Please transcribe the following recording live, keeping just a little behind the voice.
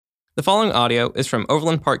The following audio is from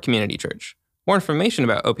Overland Park Community Church. More information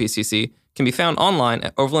about OPCC can be found online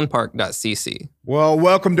at overlandpark.cc. Well,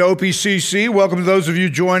 welcome to OPCC. Welcome to those of you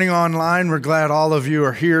joining online. We're glad all of you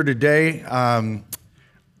are here today.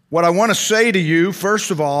 What I want to say to you, first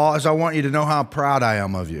of all, is I want you to know how proud I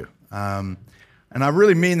am of you. And I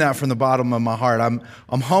really mean that from the bottom of my heart.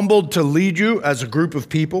 I'm humbled to lead you as a group of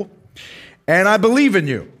people. And I believe in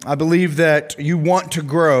you. I believe that you want to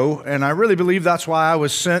grow. And I really believe that's why I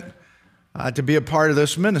was sent to be a part of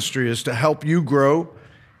this ministry, is to help you grow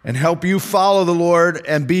and help you follow the Lord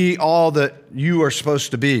and be all that you are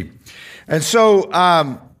supposed to be. And so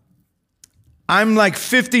I'm like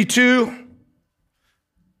 52.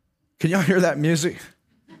 Can y'all hear that music?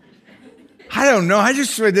 I don't know.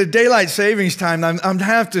 The daylight savings time, I'm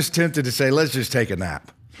half just tempted to say, let's just take a nap.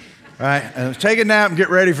 All right? And take a nap and get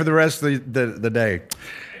ready for the rest of the day.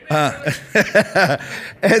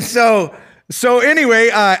 And so anyway,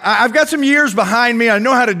 I've got some years behind me. I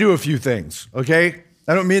know how to do a few things, okay?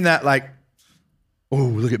 I don't mean that like, oh,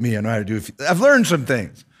 look at me, I know how to do a few. I've learned some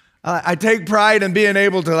things. I take pride in being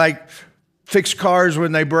able to like fix cars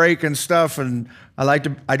when they break and stuff, and I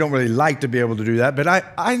don't really like to be able to do that, but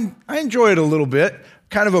I enjoy it a little bit.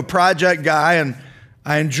 Kind of a project guy, and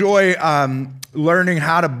I enjoy learning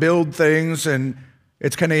how to build things, and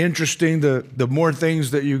it's kind of interesting. The more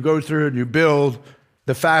things that you go through and you build,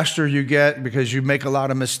 the faster you get, because you make a lot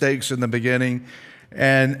of mistakes in the beginning.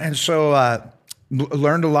 And so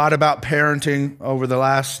learned a lot about parenting over the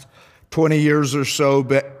last 20 years or so.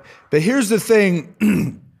 But here's the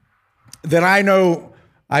thing that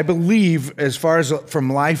I believe, as far as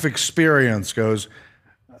from life experience goes,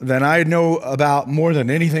 that I know about more than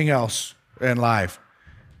anything else in life,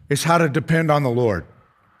 is how to depend on the Lord.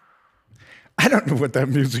 I don't know what that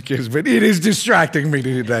music is, but it is distracting me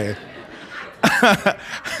today.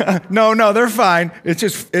 No, they're fine.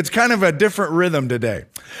 It's kind of a different rhythm today.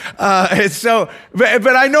 But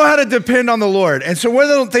I know how to depend on the Lord. And so one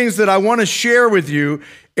of the things that I want to share with you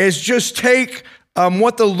is just take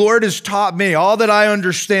what the Lord has taught me, all that I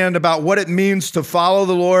understand about what it means to follow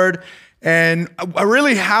the Lord, and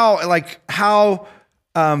really how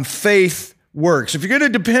faith works. If you're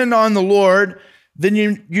going to depend on the Lord, then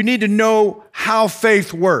you need to know how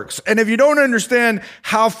faith works. And if you don't understand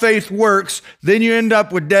how faith works, then you end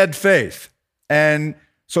up with dead faith. And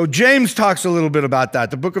so James talks a little bit about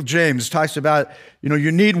that. The book of James talks about,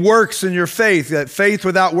 you need works in your faith, that faith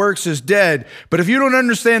without works is dead. But if you don't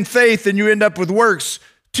understand faith, then you end up with works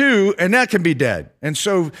too, and that can be dead. And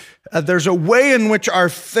so there's a way in which our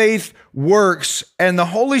faith works, and the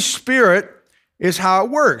Holy Spirit is how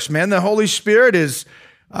it works, man. The Holy Spirit is...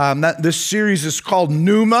 this series is called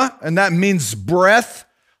Pneuma, and that means breath,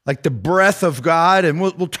 like the breath of God. And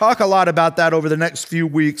we'll talk a lot about that over the next few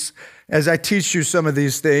weeks as I teach you some of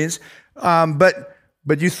these things. But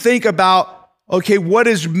you think about, okay, what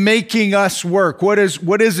is making us work? What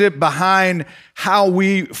is it behind how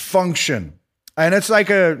we function? And it's like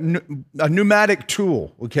a pneumatic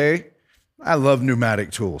tool, okay? I love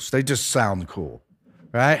pneumatic tools. They just sound cool,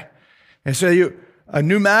 right? And so a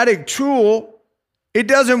pneumatic tool, it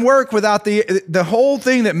doesn't work without the whole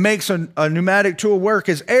thing that makes a pneumatic tool work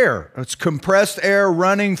is air. It's compressed air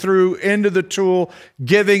running through into the tool,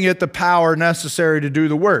 giving it the power necessary to do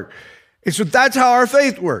the work. And so that's how our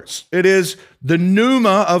faith works. It is the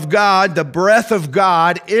pneuma of God, the breath of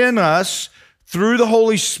God in us through the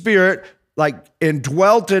Holy Spirit, like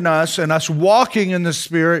indwelt in us and us walking in the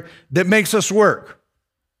Spirit, that makes us work.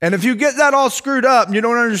 And if you get that all screwed up and you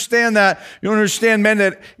don't understand that, you don't understand, man,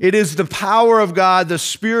 that it is the power of God, the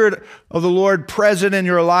Spirit of the Lord present in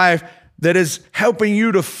your life that is helping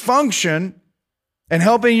you to function and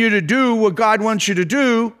helping you to do what God wants you to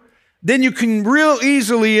do, then you can real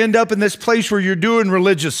easily end up in this place where you're doing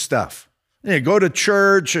religious stuff. You go to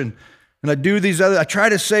church and I do these I try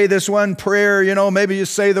to say this one prayer, maybe you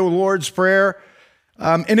say the Lord's Prayer.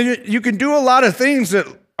 And you can do a lot of things that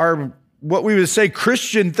are what we would say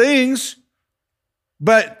Christian things,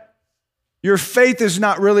 but your faith is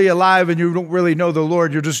not really alive and you don't really know the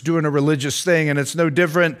Lord. You're just doing a religious thing, and it's no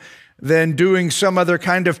different than doing some other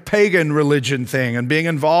kind of pagan religion thing and being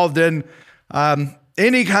involved in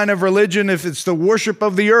any kind of religion. If it's the worship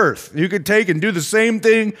of the earth, you could take and do the same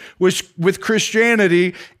thing with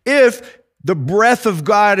Christianity if the breath of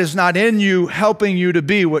God is not in you, helping you to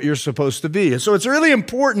be what you're supposed to be. And so it's really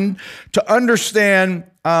important to understand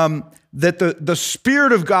that the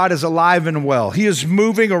Spirit of God is alive and well. He is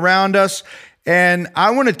moving around us, and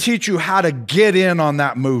I want to teach you how to get in on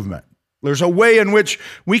that movement. There's a way in which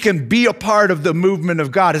we can be a part of the movement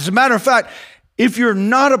of God. As a matter of fact, if you're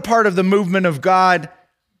not a part of the movement of God,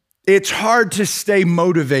 it's hard to stay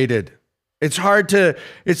motivated. It's hard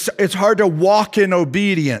to walk in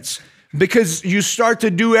obedience because you start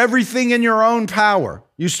to do everything in your own power.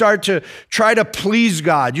 You start to try to please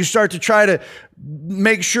God. You start to try to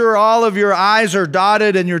make sure all of your I's are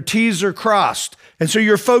dotted and your T's are crossed. And so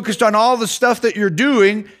you're focused on all the stuff that you're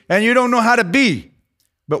doing and you don't know how to be.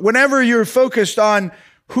 But whenever you're focused on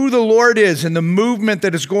who the Lord is and the movement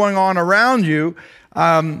that is going on around you,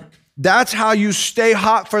 that's how you stay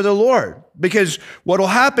hot for the Lord. Because what will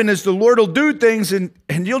happen is the Lord will do things and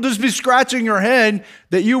you'll just be scratching your head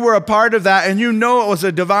that you were a part of that and you know it was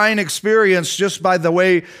a divine experience just by the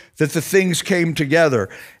way that the things came together.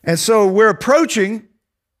 And so we're approaching,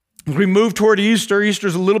 we move toward Easter.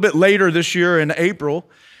 Easter's a little bit later this year in April.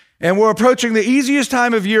 And we're approaching the easiest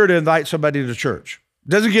time of year to invite somebody to church. It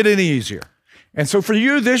doesn't get any easier. And so for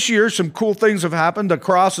you this year, some cool things have happened. The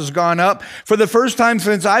cross has gone up. For the first time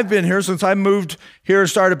since I've been here, since I moved here and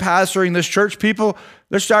started pastoring this church, people,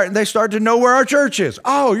 they start to know where our church is.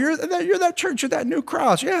 Oh, you're that church with that new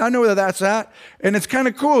cross. Yeah, I know where that's at. And it's kind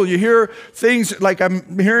of cool. You hear things like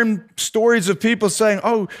I'm hearing stories of people saying,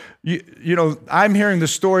 oh, you know, I'm hearing the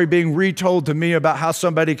story being retold to me about how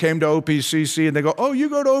somebody came to OPCC and they go, oh, you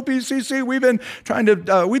go to OPCC? We've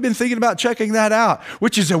been thinking about checking that out,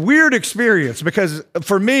 which is a weird experience because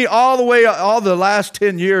for me, all the last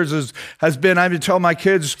 10 years has been, I would tell my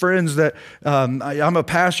kids, friends that I'm a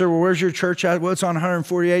pastor. Well, where's your church at? Well, it's on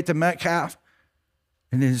 148th and Metcalf.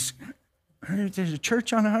 And there's a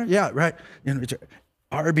church on 100? Yeah, right. You know,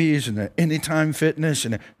 Arby's and the Anytime Fitness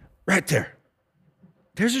and right there.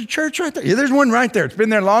 There's a church right there. Yeah, there's one right there. It's been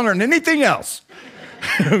there longer than anything else.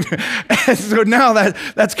 And so now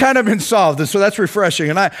that's kind of been solved. And so that's refreshing.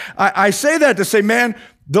 And I say that to say, man,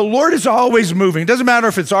 the Lord is always moving. It doesn't matter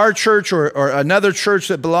if it's our church or another church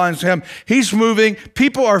that belongs to him. He's moving.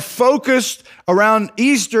 People are focused around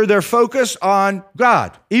Easter. They're focused on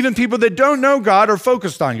God. Even people that don't know God are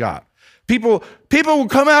focused on God. People will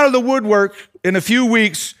come out of the woodwork in a few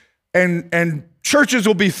weeks and churches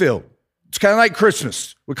will be filled. It's kind of like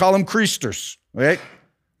Christmas. We call them Creasters, right?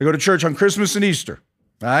 They go to church on Christmas and Easter,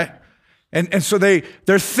 right? And so they're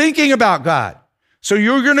thinking about God. So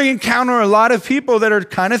you're going to encounter a lot of people that are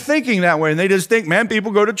kind of thinking that way. And they just think, man,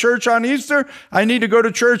 people go to church on Easter. I need to go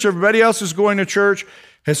to church. Everybody else is going to church.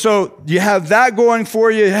 And so you have that going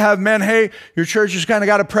for you. You have, man, hey, your church has kind of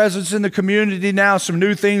got a presence in the community now, some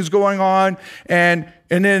new things going on. And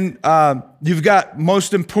then you've got,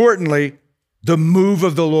 most importantly, the move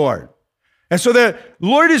of the Lord. And so the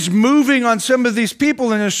Lord is moving on some of these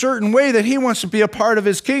people in a certain way that he wants to be a part of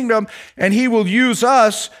his kingdom, and he will use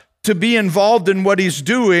us to be involved in what he's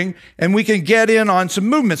doing, and we can get in on some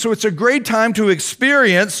movement. So it's a great time to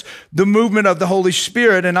experience the movement of the Holy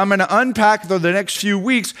Spirit, and I'm going to unpack for the next few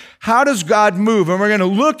weeks, how does God move? And we're going to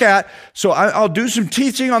look at, so I'll do some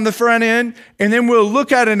teaching on the front end, and then we'll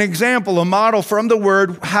look at an example, a model from the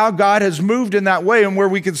Word, how God has moved in that way, and where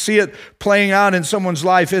we can see it playing out in someone's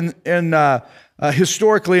life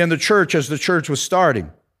historically in the church as the church was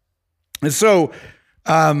starting. And so,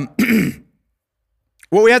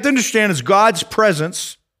 what we have to understand is God's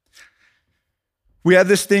presence. We have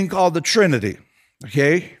this thing called the Trinity,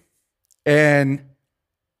 okay? And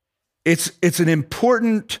it's an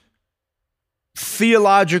important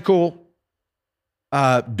theological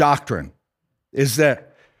doctrine, is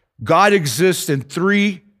that God exists in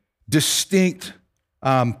three distinct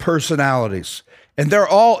personalities, and they're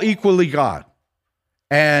all equally God.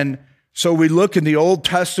 And so we look in the Old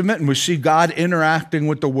Testament and we see God interacting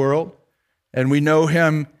with the world. And we know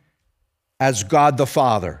him as God the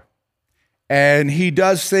Father. And he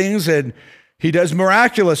does things, and he does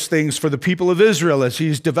miraculous things for the people of Israel as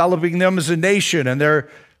he's developing them as a nation, and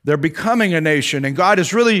they're becoming a nation. And God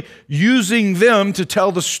is really using them to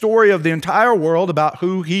tell the story of the entire world about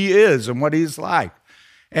who he is and what he's like.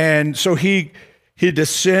 And so he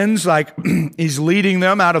descends, like he's leading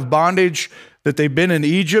them out of bondage that they've been in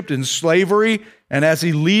Egypt in slavery. And as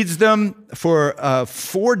he leads them for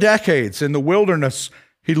 4 decades in the wilderness,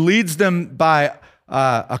 he leads them by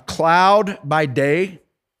a cloud by day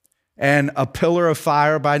and a pillar of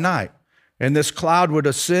fire by night. And this cloud would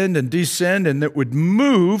ascend and descend, and it would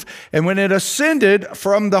move. And when it ascended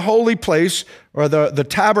from the holy place, or the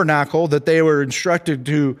tabernacle that they were instructed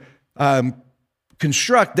to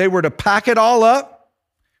construct, they were to pack it all up,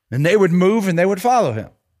 and they would move and they would follow him.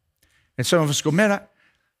 And some of us go, man,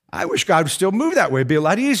 I wish God would still move that way. It'd be a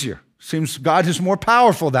lot easier. Seems God is more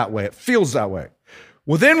powerful that way. It feels that way.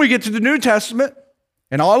 Well, then we get to the New Testament,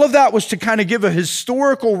 and all of that was to kind of give a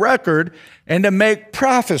historical record and to make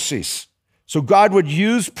prophecies. So God would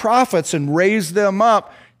use prophets and raise them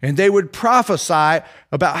up and they would prophesy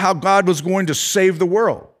about how God was going to save the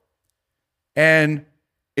world. And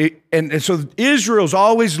so Israel's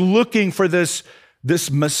always looking for this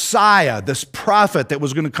Messiah, this prophet that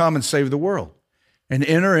was going to come and save the world and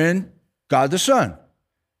enter in God the Son.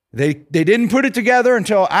 They didn't put it together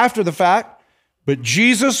until after the fact, but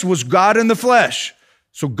Jesus was God in the flesh.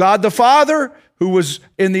 So God the Father, who was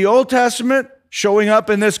in the Old Testament, showing up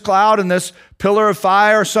in this cloud and this pillar of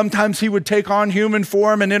fire. Sometimes he would take on human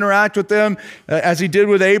form and interact with them as he did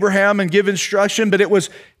with Abraham and give instruction. But it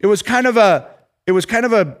wasn't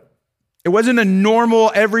a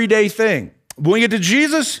normal everyday thing. When we get to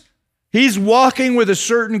Jesus, he's walking with a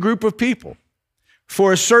certain group of people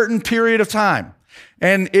for a certain period of time.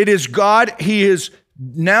 And it is God,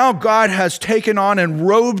 God has taken on and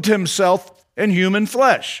robed himself in human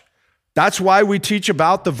flesh. That's why we teach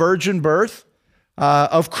about the virgin birth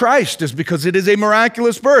of Christ, is because it is a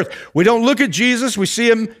miraculous birth. We don't look at Jesus, we see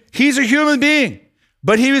him, he's a human being,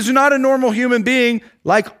 but he is not a normal human being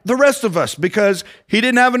like the rest of us because he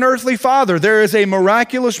didn't have an earthly father. There is a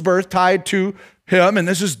miraculous birth tied to him, and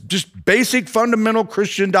this is just basic fundamental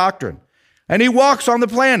Christian doctrine. And he walks on the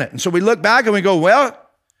planet. And so we look back and we go, well,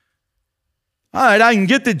 all right, I can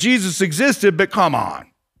get that Jesus existed, but come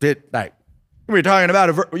on. We're talking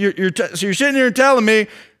about, so you're sitting here telling me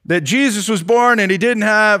that Jesus was born and he didn't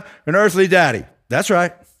have an earthly daddy. That's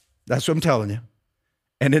right. That's what I'm telling you.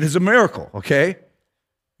 And it is a miracle, okay?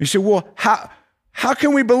 You say, well, how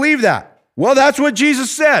can we believe that? Well, that's what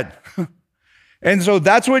Jesus said. And so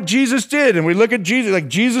that's what Jesus did. And we look at Jesus, like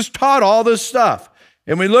Jesus taught all this stuff.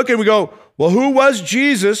 And we look and we go, well, who was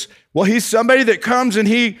Jesus? Well, he's somebody that comes and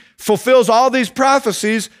he fulfills all these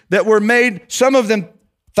prophecies that were made, some of them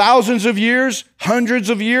thousands of years, hundreds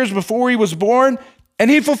of years before he was born, and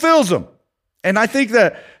he fulfills them. And I think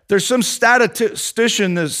that there's some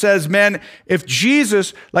statistician that says, man, if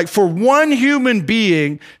Jesus, like for one human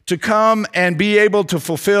being to come and be able to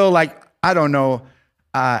fulfill,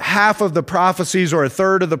 half of the prophecies or a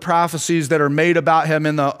third of the prophecies that are made about him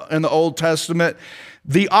in the Old Testament,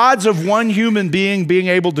 the odds of one human being being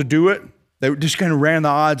able to do it, they just kind of ran the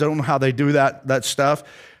odds. I don't know how they do that stuff.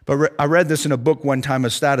 But I read this in a book one time. A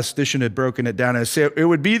statistician had broken it down and said it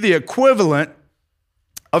would be the equivalent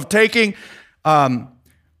of taking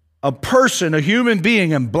a person, a human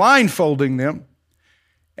being, and blindfolding them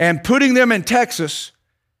and putting them in Texas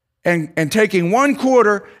and taking one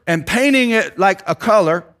quarter and painting it like a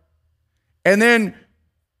color and then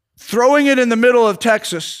throwing it in the middle of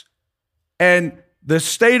Texas, and the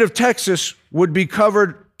state of Texas would be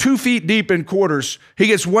covered 2 feet deep in quarters. He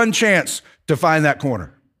gets one chance to find that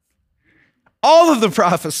corner. All of the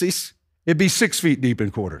prophecies, it'd be 6 feet deep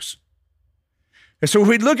in quarters. And so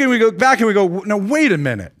we look and we go back and we go, no, wait a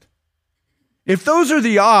minute. If those are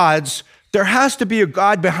the odds, there has to be a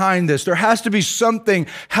God behind this. There has to be something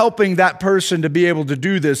helping that person to be able to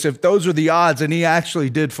do this if those are the odds, and he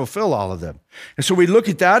actually did fulfill all of them. And so we look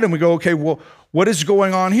at that and we go, okay, well, what is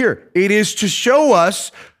going on here? It is to show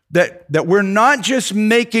us that we're not just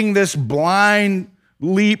making this blind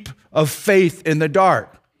leap of faith in the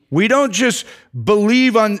dark. We don't just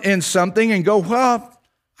believe in something and go, well,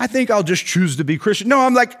 I think I'll just choose to be Christian. No,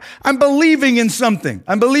 I'm believing in something.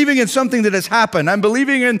 I'm believing in something that has happened. I'm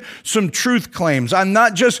believing in some truth claims. I'm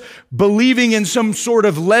not just believing in some sort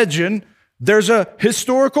of legend. There's a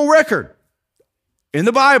historical record in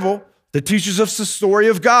the Bible that teaches us the story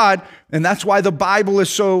of God, and that's why the Bible is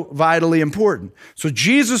so vitally important. So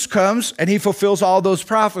Jesus comes and he fulfills all those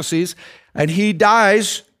prophecies, and he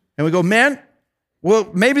dies, and we go, man,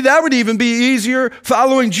 well, maybe that would even be easier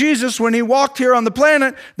following Jesus when he walked here on the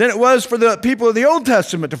planet than it was for the people of the Old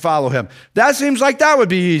Testament to follow him. That seems like that would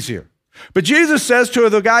be easier. But Jesus says to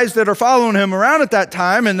the guys that are following him around at that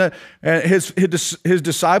time and his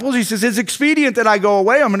disciples, he says, it's expedient that I go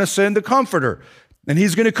away. I'm going to send the Comforter, and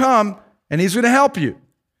he's going to come and he's going to help you.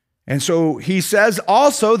 And so he says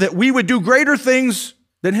also that we would do greater things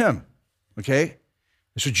than him, okay?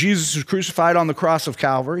 So Jesus is crucified on the cross of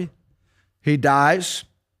Calvary. He dies,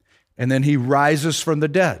 and then he rises from the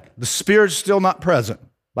dead. The Spirit's still not present.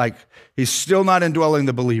 Like, he's still not indwelling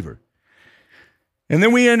the believer. And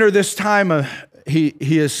then we enter this time, he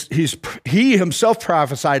himself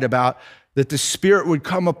prophesied about that the Spirit would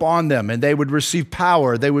come upon them, and they would receive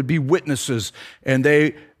power. They would be witnesses, and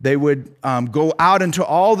they would go out into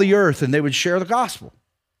all the earth, and they would share the gospel,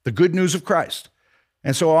 the good news of Christ.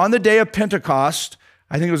 And so on the day of Pentecost,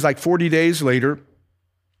 I think it was like 40 days later,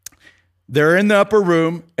 they're in the upper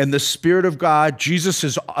room, and the Spirit of God, Jesus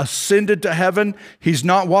has ascended to heaven. He's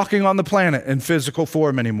not walking on the planet in physical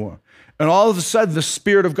form anymore. And all of a sudden, the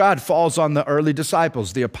Spirit of God falls on the early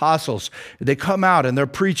disciples, the apostles. They come out and they're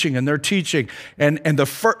preaching and they're teaching. And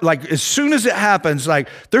as soon as it happens,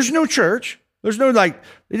 there's no church. There's no, they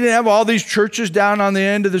didn't have all these churches down on the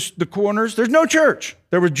end of the corners. There's no church.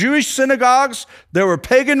 There were Jewish synagogues. There were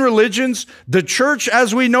pagan religions. The church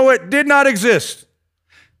as we know it did not exist.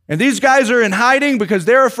 And these guys are in hiding because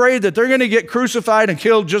they're afraid that they're going to get crucified and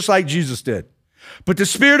killed just like Jesus did. But the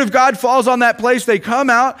Spirit of God falls on that place. They come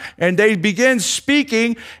out and they begin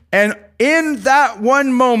speaking. And in that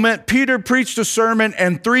one moment, Peter preached a sermon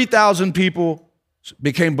and 3,000 people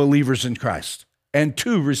became believers in Christ. And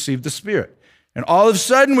 2 received the Spirit. And all of a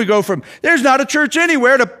sudden we go from there's not a church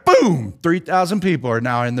anywhere to boom, 3,000 people are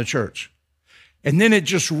now in the church. And then it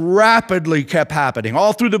just rapidly kept happening.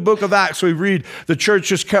 All through the book of Acts, we read the church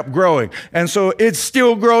just kept growing. And so it's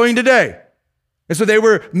still growing today. And so they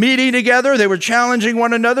were meeting together. They were challenging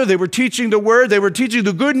one another. They were teaching the word. They were teaching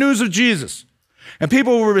the good news of Jesus. And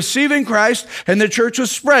people were receiving Christ, and the church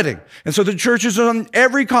was spreading. And so the church is on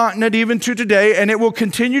every continent, even to today, and it will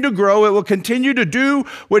continue to grow. It will continue to do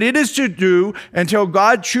what it is to do until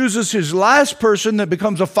God chooses his last person that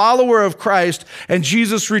becomes a follower of Christ, and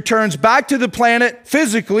Jesus returns back to the planet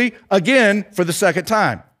physically again for the second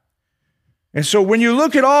time. And so when you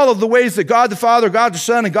look at all of the ways that God the Father, God the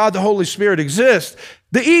Son, and God the Holy Spirit exist,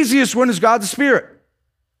 the easiest one is God the Spirit.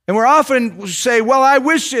 And we're often say, well, I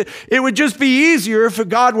wish it would just be easier if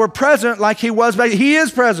God were present like he was back. He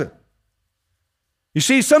is present. You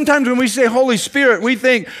see, sometimes when we say Holy Spirit,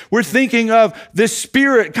 we're thinking of this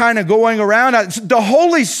Spirit kind of going around. The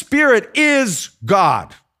Holy Spirit is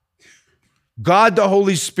God. God the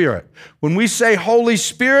Holy Spirit. When we say Holy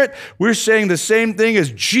Spirit, we're saying the same thing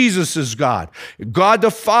as Jesus is God. God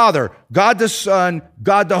the Father, God the Son,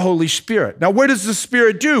 God the Holy Spirit. Now, what does the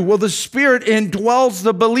Spirit do? Well, the Spirit indwells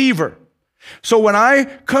the believer. So when I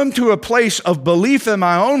come to a place of belief in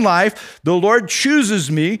my own life, the Lord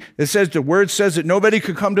chooses me. The word says that nobody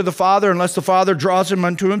could come to the Father unless the Father draws him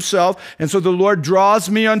unto himself. And so the Lord draws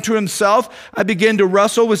me unto himself. I begin to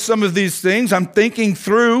wrestle with some of these things. I'm thinking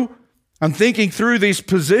through these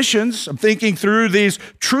positions. I'm thinking through these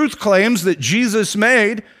truth claims that Jesus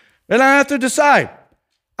made, and I have to decide.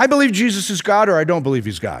 I believe Jesus is God or I don't believe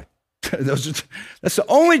he's God. That's the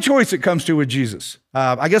only choice it comes to with Jesus.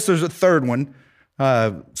 I guess there's a third one.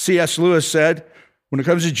 C.S. Lewis said, when it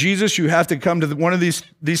comes to Jesus, you have to come to one of these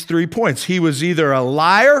 3 points. He was either a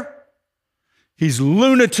liar, he's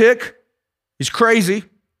lunatic, he's crazy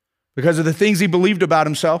because of the things he believed about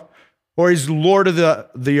himself, or he's Lord of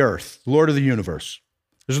the earth, Lord of the universe.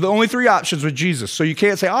 Those are the only 3 options with Jesus. So you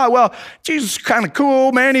can't say, oh, well, Jesus is kind of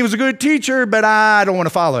cool, man. He was a good teacher, but I don't want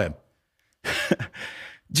to follow him.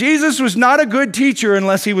 Jesus was not a good teacher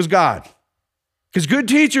unless he was God. Because good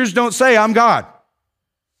teachers don't say, I'm God.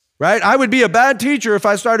 Right? I would be a bad teacher if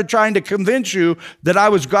I started trying to convince you that I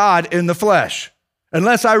was God in the flesh,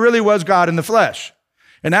 unless I really was God in the flesh.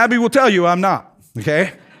 And Abby will tell you I'm not,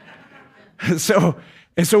 okay? And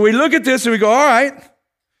so we look at this and we go, all right,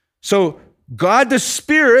 so God the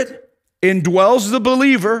Spirit indwells the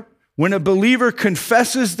believer. When a believer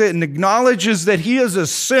confesses that and acknowledges that he is a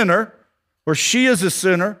sinner or she is a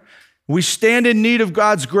sinner, we stand in need of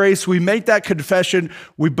God's grace. We make that confession.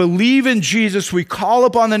 We believe in Jesus. We call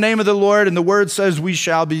upon the name of the Lord, and the word says we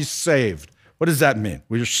shall be saved. What does that mean?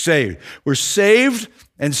 We're saved. We're saved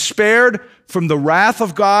and spared from the wrath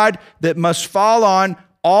of God that must fall on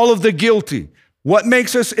all of the guilty. What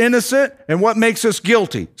makes us innocent and what makes us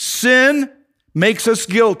guilty? Sin makes us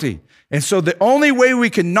guilty. And so the only way we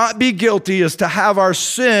can not be guilty is to have our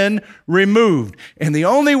sin removed. And the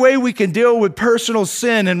only way we can deal with personal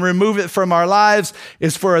sin and remove it from our lives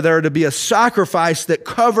is for there to be a sacrifice that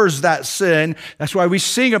covers that sin. That's why we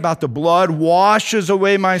sing about the blood washes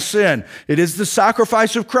away my sin. It is the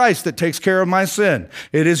sacrifice of Christ that takes care of my sin.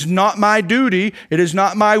 It is not my duty. It is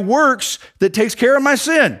not my works that takes care of my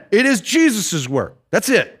sin. It is Jesus' work. That's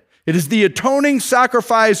it. It is the atoning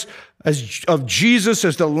sacrifice of Jesus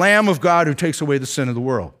as the Lamb of God who takes away the sin of the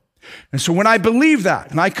world. And so when I believe that,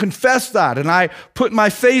 and I confess that, and I put my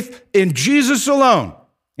faith in Jesus alone,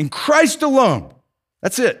 in Christ alone,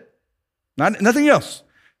 that's it. Nothing else.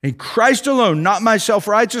 In Christ alone, not my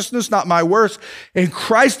self-righteousness, not my works. In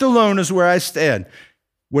Christ alone is where I stand.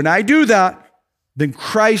 When I do that, then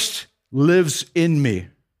Christ lives in me.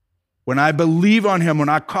 When I believe on him, when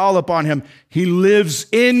I call upon him, he lives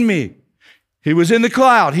in me. He was in the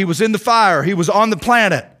cloud. He was in the fire. He was on the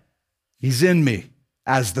planet. He's in me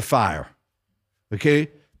as the fire.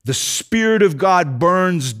 Okay? The Spirit of God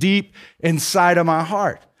burns deep inside of my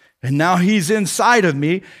heart. And now he's inside of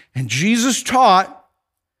me. And Jesus taught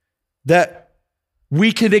that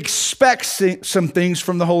we can expect some things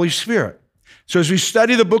from the Holy Spirit. So as we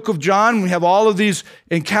study the book of John, we have all of these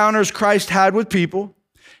encounters Christ had with people,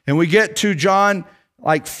 and we get to John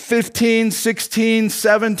like 15, 16,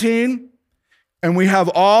 17, and we have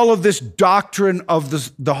all of this doctrine of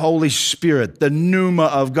the Holy Spirit, the pneuma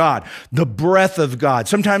of God, the breath of God.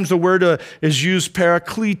 Sometimes the word is used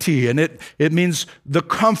paraklete, and it means the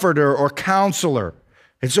comforter or counselor.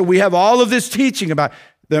 And so we have all of this teaching about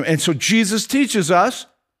them. And so Jesus teaches us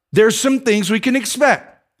there's some things we can expect.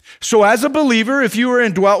 So as a believer, if you are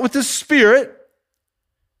indwelt with the Spirit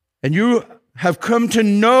and you have come to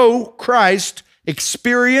know Christ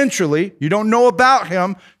experientially, you don't know about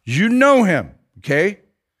him, you know him. Okay?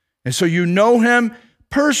 And so you know him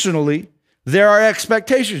personally. There are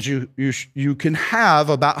expectations you can have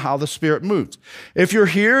about how the Spirit moves. If you're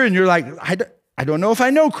here and you're like, I don't know if I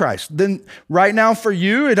know Christ, then right now for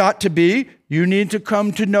you, it ought to be you need to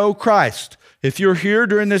come to know Christ. If you're here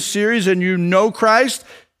during this series and you know Christ,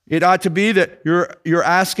 it ought to be that you're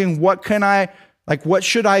asking, what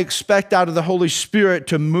should I expect out of the Holy Spirit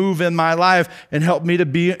to move in my life and help me to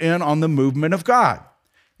be in on the movement of God?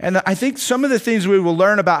 And I think some of the things we will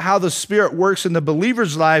learn about how the Spirit works in the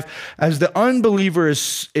believer's life, as the unbeliever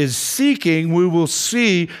is seeking, we will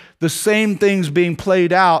see the same things being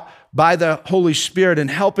played out by the Holy Spirit and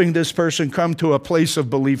helping this person come to a place of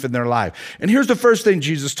belief in their life. And here's the first thing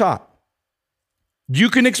Jesus taught. You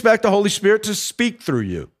can expect the Holy Spirit to speak through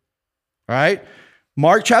you. All right?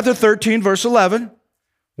 Mark chapter 13, verse 11,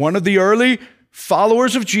 one of the early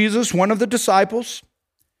followers of Jesus, one of the disciples,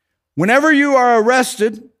 whenever you are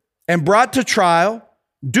arrested and brought to trial,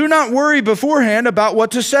 do not worry beforehand about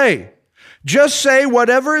what to say. Just say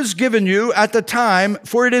whatever is given you at the time,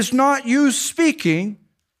 for it is not you speaking,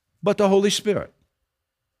 but the Holy Spirit.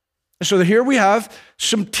 So here we have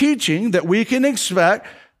some teaching that we can expect,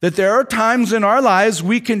 that there are times in our lives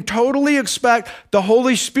we can totally expect the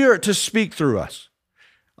Holy Spirit to speak through us.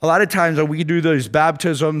 A lot of times we do these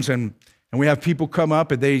baptisms and we have people come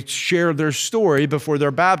up and they share their story before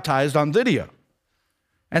they're baptized on video.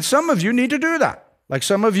 And some of you need to do that. Like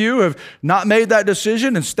some of you have not made that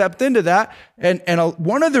decision and stepped into that. And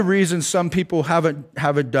one of the reasons some people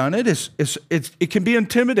haven't done it is it can be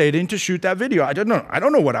intimidating to shoot that video. I don't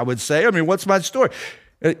know what I would say. I mean, what's my story?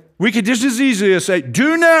 We could just as easily say,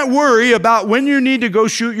 do not worry about when you need to go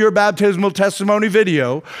shoot your baptismal testimony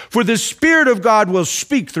video, for the Spirit of God will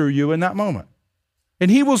speak through you in that moment. And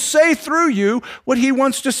he will say through you what he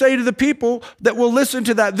wants to say to the people that will listen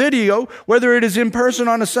to that video, whether it is in person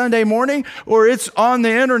on a Sunday morning or it's on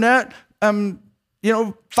the internet, 5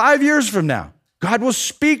 years from now. God will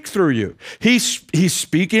speak through you. He's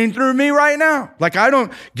speaking through me right now. Like I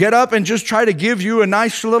don't get up and just try to give you a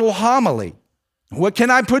nice little homily. What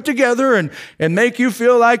can I put together and make you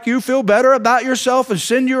feel like you feel better about yourself and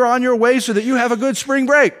send you on your way so that you have a good spring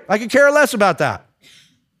break? I could care less about that.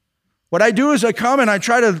 What I do is I come and I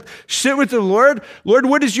try to sit with the Lord. Lord,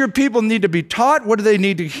 what does your people need to be taught? What do they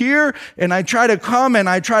need to hear? And I try to come and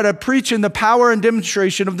I try to preach in the power and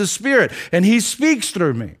demonstration of the Spirit. And he speaks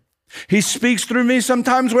through me. He speaks through me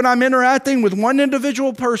sometimes when I'm interacting with one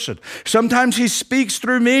individual person. Sometimes he speaks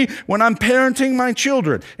through me when I'm parenting my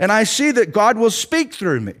children. And I see that God will speak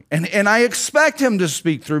through me. And I expect him to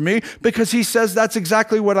speak through me because he says that's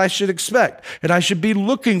exactly what I should expect. And I should be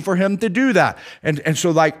looking for him to do that. And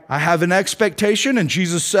so I have an expectation, and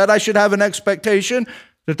Jesus said I should have an expectation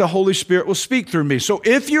that the Holy Spirit will speak through me. So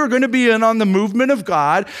if you're going to be in on the movement of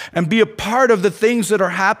God and be a part of the things that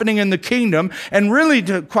are happening in the kingdom, and really,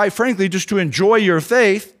 quite frankly, just to enjoy your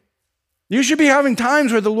faith, you should be having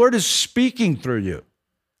times where the Lord is speaking through you.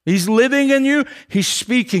 He's living in you. He's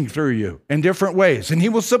speaking through you in different ways, and he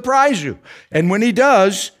will surprise you. And when he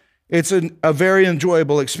does, it's a very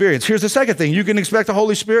enjoyable experience. Here's the second thing. You can expect the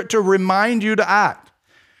Holy Spirit to remind you to act.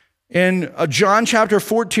 In John chapter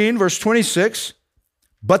 14, verse 26,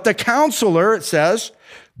 but the counselor, it says,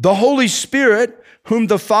 the Holy Spirit, whom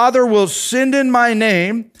the Father will send in my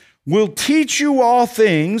name, will teach you all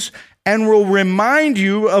things and will remind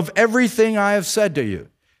you of everything I have said to you.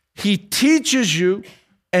 He teaches you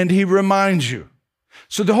and he reminds you.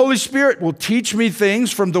 So the Holy Spirit will teach me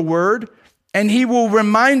things from the Word, and he will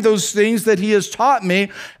remind those things that he has taught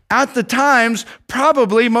me at the times,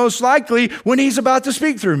 probably most likely, when he's about to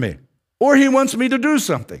speak through me or he wants me to do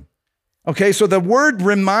something. Okay, so the word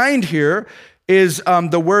remind here is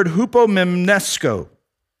the word hupomimnesko,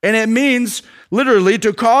 and it means literally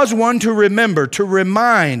to cause one to remember, to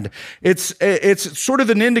remind. It's sort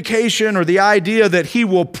of an indication or the idea that he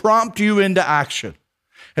will prompt you into action.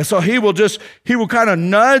 And so he will kind of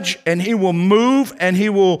nudge and he will move and he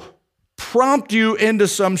will prompt you into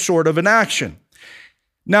some sort of an action.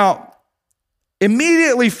 Now,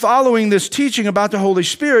 immediately following this teaching about the Holy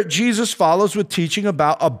Spirit, Jesus follows with teaching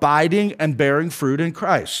about abiding and bearing fruit in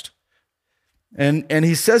Christ. And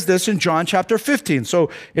he says this in John chapter 15. So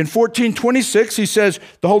in 14:26, he says,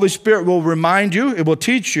 the Holy Spirit will remind you, it will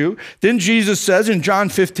teach you. Then Jesus says in John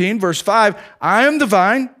 15, verse 5, I am the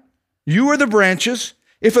vine, you are the branches.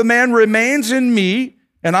 If a man remains in me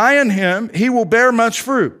and I in him, he will bear much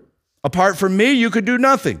fruit. Apart from me, you could do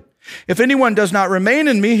nothing. If anyone does not remain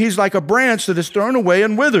in me, he's like a branch that is thrown away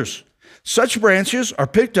and withers. Such branches are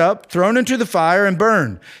picked up, thrown into the fire, and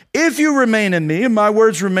burned. If you remain in me, and my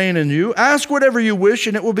words remain in you, ask whatever you wish,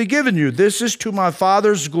 and it will be given you. This is to my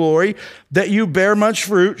Father's glory, that you bear much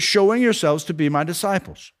fruit, showing yourselves to be my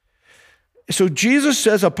disciples. So Jesus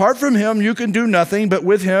says, apart from him, you can do nothing, but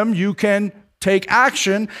with him, you can take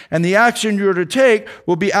action, and the action you're to take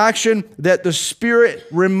will be action that the Spirit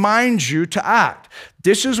reminds you to act.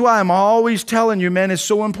 This is why I'm always telling you, man, it's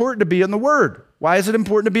so important to be in the Word. Why is it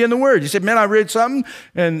important to be in the Word? You said, man, I read something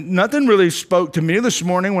and nothing really spoke to me this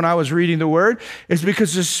morning when I was reading the Word. It's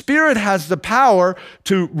because the Spirit has the power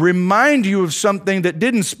to remind you of something that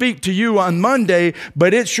didn't speak to you on Monday,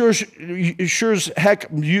 but it sure as heck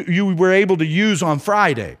you were able to use on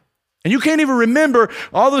Friday. And you can't even remember.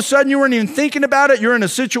 All of a sudden, you weren't even thinking about it. You're in a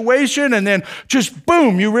situation, and then just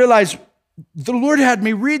boom, you realize the Lord had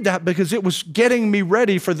me read that because it was getting me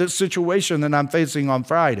ready for this situation that I'm facing on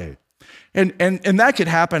Friday. And that could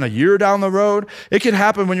happen a year down the road. It could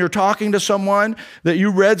happen when you're talking to someone that you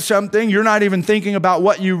read something. You're not even thinking about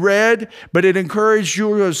what you read, but it encouraged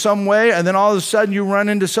you in some way. And then all of a sudden you run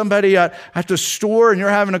into somebody at the store and you're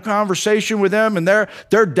having a conversation with them and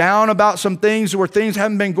they're down about some things where things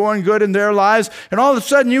haven't been going good in their lives. And all of a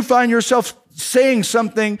sudden you find yourself saying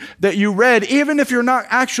something that you read, even if you're not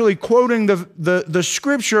actually quoting the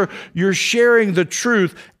scripture, you're sharing the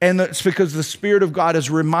truth, and it's because the Spirit of God is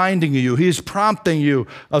reminding you. He's prompting you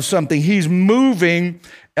of something. He's moving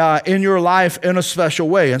in your life in a special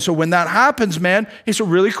way. And so when that happens, man, it's a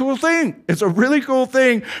really cool thing. It's a really cool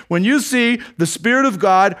thing when you see the Spirit of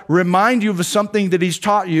God remind you of something that He's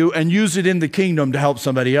taught you and use it in the kingdom to help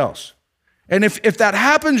somebody else. And if that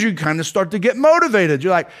happens, you kind of start to get motivated.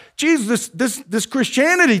 You're like, geez, this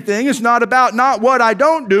Christianity thing is not about not what I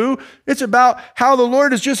don't do. It's about how the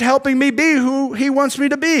Lord is just helping me be who He wants me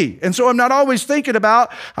to be. And so I'm not always thinking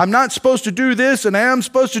about, I'm not supposed to do this and I am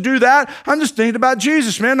supposed to do that. I'm just thinking about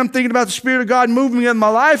Jesus, man. I'm thinking about the Spirit of God moving in my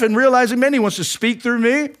life and realizing, man, He wants to speak through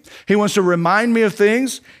me. He wants to remind me of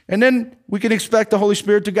things. And then we can expect the Holy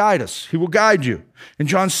Spirit to guide us. He will guide you. In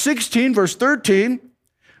John 16, verse 13,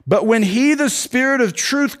 but when He, the Spirit of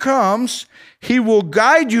truth, comes, He will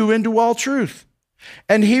guide you into all truth.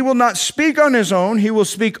 And He will not speak on His own. He will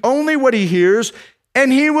speak only what He hears,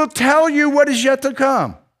 and He will tell you what is yet to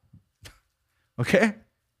come. Okay?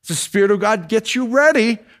 The Spirit of God gets you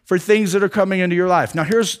ready for things that are coming into your life. Now,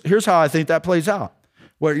 here's how I think that plays out.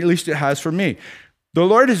 Well, at least it has for me. The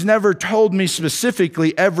Lord has never told me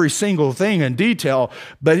specifically every single thing in detail,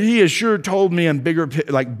 but He has sure told me in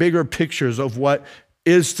bigger pictures of what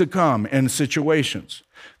is to come in situations.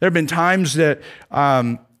 There have been times that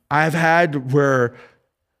I've had where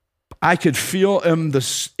I could feel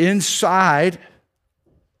inside,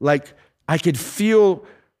 like I could feel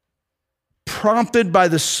prompted by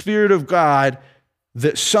the Spirit of God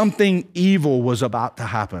that something evil was about to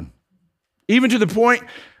happen. Even to the point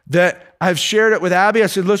that I've shared it with Abby. I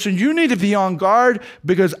said, listen, you need to be on guard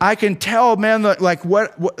because I can tell, man, like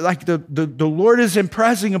the Lord is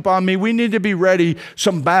impressing upon me. We need to be ready.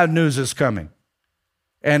 Some bad news is coming.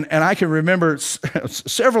 And I can remember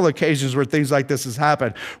several occasions where things like this has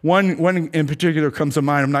happened. One in particular comes to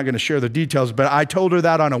mind. I'm not going to share the details, but I told her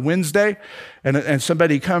that on a Wednesday, and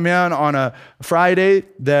somebody come in on a Friday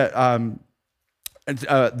that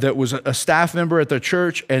was a staff member at the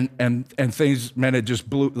church, and things, man, it just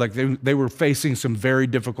blew, like they were facing some very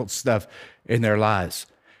difficult stuff in their lives.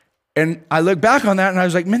 And I look back on that and I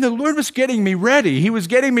was like, man, the Lord was getting me ready. He was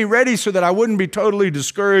getting me ready so that I wouldn't be totally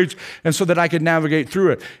discouraged and so that I could navigate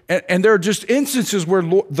through it. And there are just instances where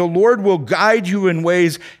the Lord will guide you in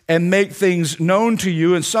ways and make things known to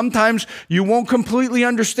you. And sometimes you won't completely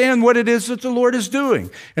understand what it is that the Lord is doing.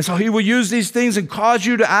 And so He will use these things and cause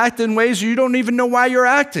you to act in ways you don't even know why you're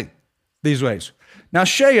acting these ways. Now,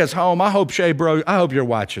 Shay is home. I hope, Shay, bro, I hope you're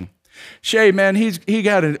watching. Shay, man, he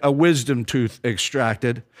got a wisdom tooth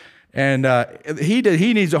extracted. And he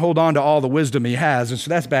needs to hold on to all the wisdom he has, and so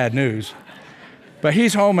that's bad news. But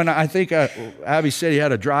he's home, and I think Abby said he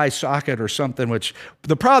had a dry socket or something, which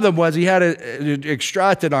the problem was he had it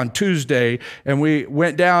extracted on Tuesday, and we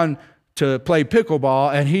went down to play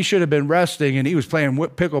pickleball, and he should have been resting, and he was playing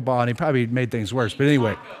pickleball, and he probably made things worse. But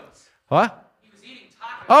anyway. What? He was eating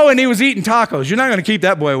tacos. Oh, and he was eating tacos. You're not going to keep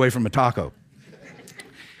that boy away from a taco.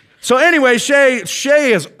 So anyway, Shay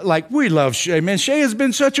is like, we love Shay, man. Shay has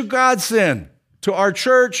been such a godsend to our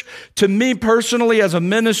church, to me personally as a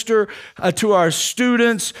minister, to our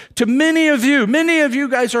students, to many of you. Many of you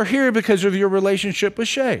guys are here because of your relationship with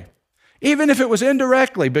Shay. Even if it was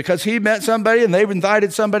indirectly, because he met somebody and they've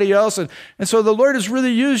invited somebody else. And so the Lord has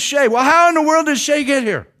really used Shay. Well, how in the world did Shay get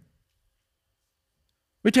here?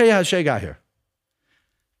 Let me tell you how Shay got here.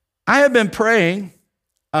 I have been praying,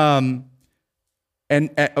 I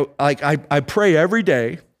pray every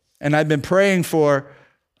day, and I've been praying for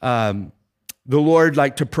the Lord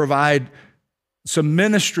to provide some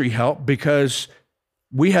ministry help because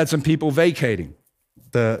we had some people vacating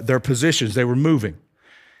their positions. They were moving.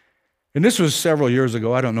 And this was several years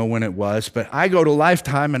ago. I don't know when it was, but I go to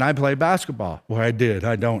Lifetime and I play basketball. Well, I did.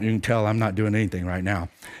 I don't. You can tell I'm not doing anything right now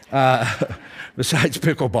besides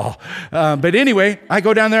pickleball. But anyway, I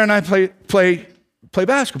go down there and I play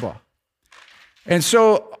basketball. And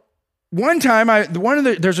so one time,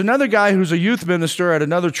 there's another guy who's a youth minister at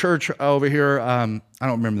another church over here. I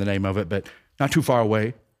don't remember the name of it, but not too far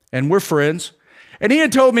away. And we're friends. And he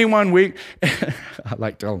had told me one week, I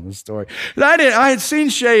like telling this story, that I had seen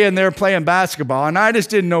Shay in there playing basketball, and I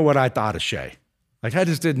just didn't know what I thought of Shay. I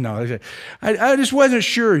just didn't know. I just wasn't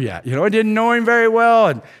sure yet. I didn't know him very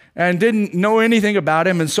well and didn't know anything about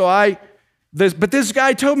him. And so but this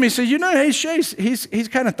guy told me, he said, hey, Shay, he's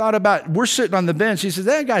kind of thought about, we're sitting on the bench. He said,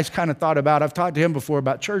 that guy's kind of thought about, I've talked to him before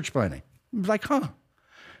about church planting. I was like, huh.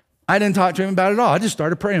 I didn't talk to him about it at all. I just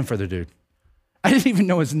started praying for the dude. I didn't even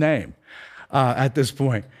know his name. At this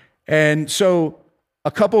point. And so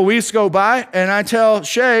a couple of weeks go by, and I tell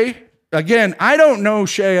Shay, again, I don't know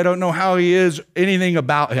Shay. I don't know how he is, anything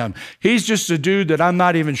about him. He's just a dude that I'm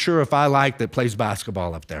not even sure if I like that plays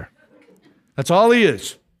basketball up there. That's all he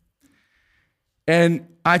is. And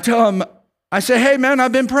I tell him, I say, hey, man,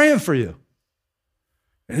 I've been praying for you.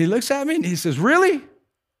 And he looks at me, and he says, really?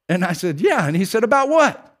 And I said, yeah. And he said, about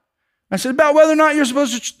what? I said, about whether or not you're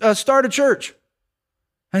supposed to start a church.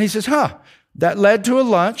 And he says, that led to a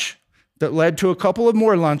lunch, that led to a couple of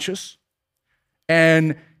more lunches.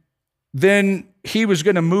 And then he was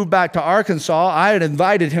going to move back to Arkansas. I had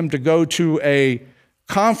invited him to go to a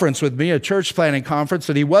conference with me, a church planting conference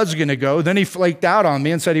that he was going to go. Then he flaked out on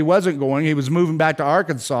me and said he wasn't going. He was moving back to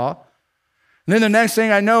Arkansas. And then the next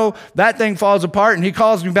thing I know, that thing falls apart, and he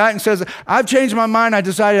calls me back and says, I've changed my mind. I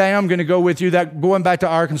decided I am going to go with you. That going back to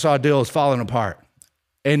Arkansas deal is falling apart.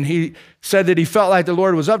 And he said that he felt like the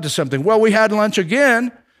Lord was up to something. Well, we had lunch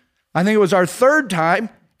again. I think it was our third time.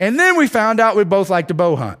 And then we found out we both liked to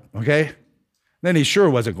bow hunt, okay? Then he sure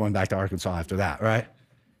wasn't going back to Arkansas after that, right?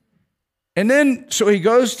 And then, so he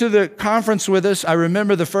goes to the conference with us. I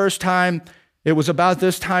remember the first time, it was about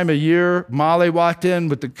this time of year. Molly walked in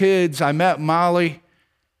with the kids. I met Molly,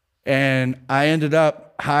 and I ended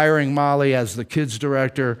up hiring Molly as the kids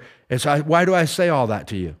director. And so why do I say all that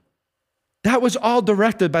to you? That was all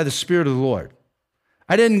directed by the Spirit of the Lord.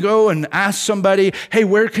 I didn't go and ask somebody, hey,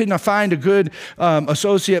 where can I find a good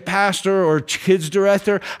associate pastor or kids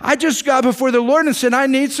director? I just got before the Lord and said, I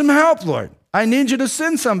need some help, Lord. I need you to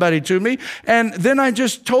send somebody to me. And then I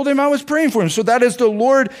just told him I was praying for him. So that is the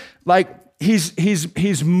Lord,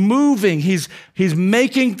 he's moving, he's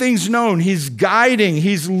making things known, he's guiding,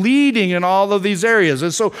 he's leading in all of these areas.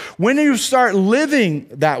 And so when you start living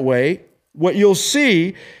that way, what you'll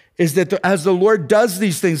see is that as the Lord does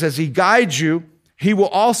these things, as he guides you, he will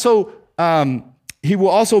also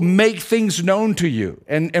make things known to you.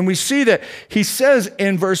 And we see that he says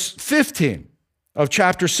in verse 15 of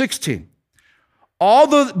chapter 16, all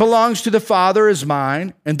that belongs to the Father is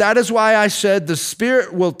mine, and that is why I said the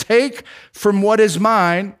Spirit will take from what is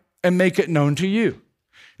mine and make it known to you.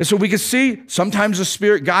 And so we can see sometimes the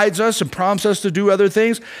Spirit guides us and prompts us to do other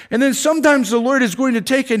things. And then sometimes the Lord is going to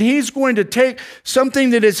take, and he's going to take something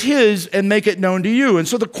that is his and make it known to you. And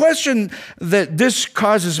so the question that this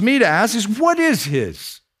causes me to ask is, what is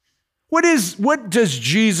his? What does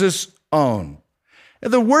Jesus own?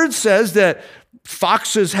 And the word says that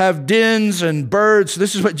foxes have dens and birds.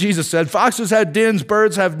 This is what Jesus said. Foxes have dens,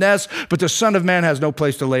 birds have nests, but the Son of Man has no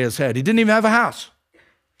place to lay his head. He didn't even have a house.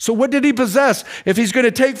 So what did he possess if he's going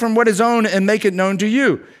to take from what is own and make it known to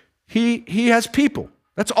you? He has people.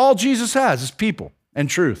 That's all Jesus has, is people and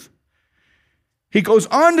truth. He goes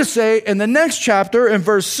on to say in the next chapter, in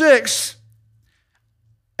verse 6,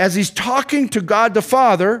 as he's talking to God the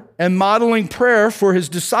Father and modeling prayer for his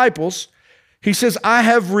disciples, he says, I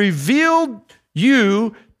have revealed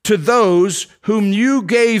you to those whom you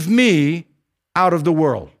gave me out of the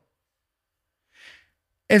world.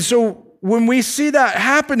 And so when we see that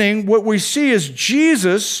happening, what we see is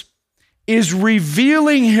Jesus is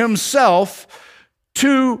revealing himself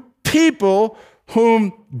to people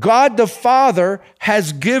whom God the Father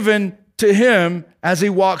has given to him as he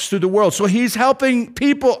walks through the world. So he's helping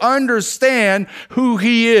people understand who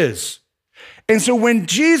he is. And so when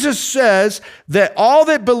Jesus says that all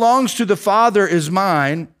that belongs to the Father is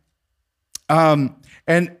mine,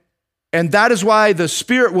 and that is why the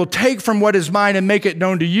Spirit will take from what is mine and make it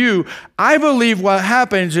known to you, I believe what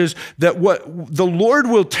happens is that what the Lord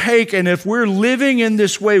will take, and if we're living in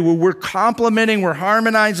this way where we're complementing, we're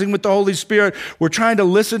harmonizing with the Holy Spirit, we're trying to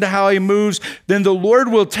listen to how he moves, then the Lord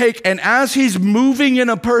will take, and as he's moving in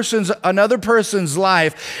another person's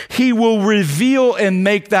life, he will reveal and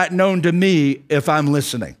make that known to me if I'm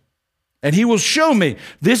listening. And he will show me,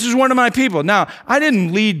 this is one of my people. Now, I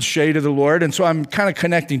didn't lead Shay to the Lord, and so I'm kind of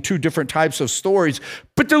connecting two different types of stories.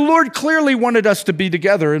 But the Lord clearly wanted us to be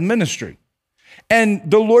together in ministry.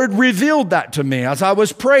 And the Lord revealed that to me as I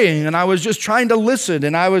was praying, and I was just trying to listen,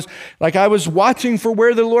 and I was watching for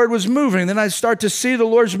where the Lord was moving. Then I'd start to see the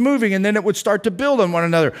Lord's moving, and then it would start to build on one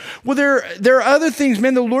another. Well, there are other things,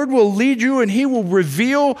 man. The Lord will lead you, and he will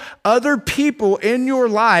reveal other people in your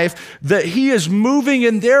life that he is moving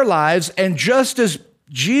in their lives. And just as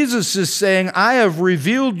Jesus is saying, I have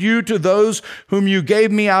revealed you to those whom you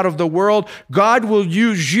gave me out of the world, God will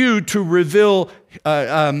use you to reveal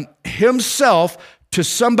himself to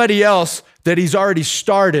somebody else that he's already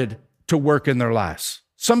started to work in their lives.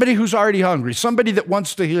 Somebody who's already hungry, somebody that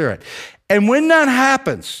wants to hear it. And when that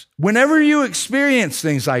happens, whenever you experience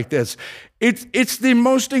things like this, it's the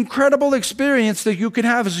most incredible experience that you can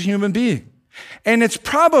have as a human being. And it's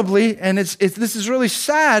probably, and this is really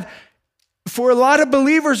sad, for a lot of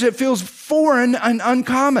believers, it feels foreign and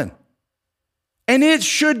uncommon. And it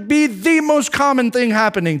should be the most common thing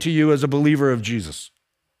happening to you as a believer of Jesus.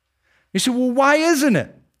 You say, well, why isn't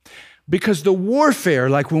it? Because the warfare,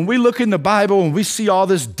 like when we look in the Bible and we see all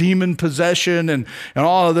this demon possession and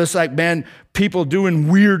all of this, like, man, people doing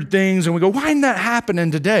weird things, and we go, why isn't that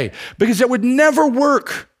happening today? Because it would never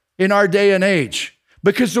work in our day and age.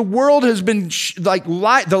 Because the world has been,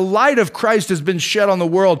 the light of Christ has been shed on the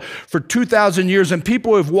world for 2,000 years, and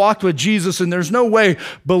people have walked with Jesus, and there's no way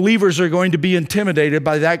believers are going to be intimidated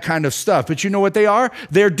by that kind of stuff. But you know what they are?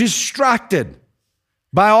 They're distracted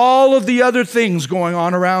by all of the other things going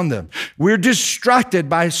on around them. We're distracted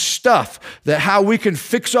by stuff, that how we can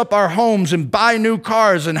fix up our homes and buy new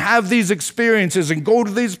cars and have these experiences and go to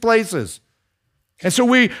these places. And so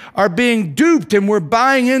we are being duped, and we're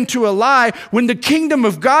buying into a lie when the kingdom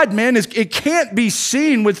of God, man, it can't be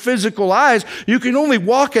seen with physical eyes. You can only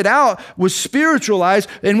walk it out with spiritual eyes.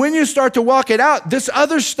 And when you start to walk it out, this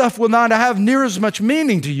other stuff will not have near as much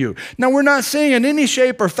meaning to you. Now, we're not saying in any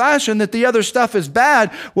shape or fashion that the other stuff is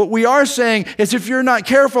bad. What we are saying is if you're not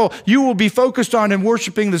careful, you will be focused on and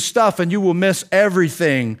worshiping the stuff, and you will miss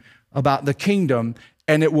everything about the kingdom.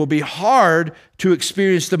 And it will be hard to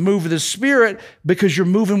experience the move of the Spirit because you're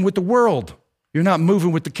moving with the world. You're not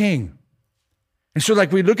moving with the King. And so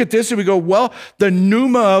like we look at this and we go, well, the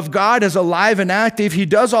pneuma of God is alive and active. He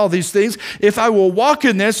does all these things. If I will walk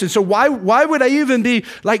in this, and so why would I even be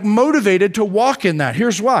like motivated to walk in that?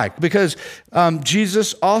 Here's why. Because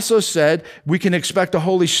Jesus also said we can expect the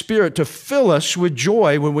Holy Spirit to fill us with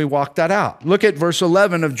joy when we walk that out. Look at verse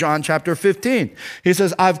 11 of John chapter 15. He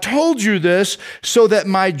says, I've told you this so that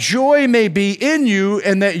my joy may be in you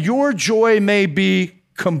and that your joy may be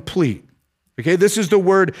complete. Okay, this is the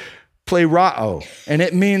word plerao, and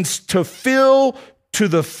it means to fill to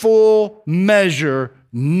the full measure,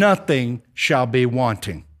 nothing shall be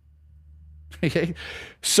wanting. Okay?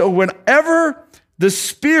 So whenever the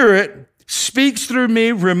Spirit speaks through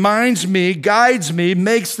me, reminds me, guides me,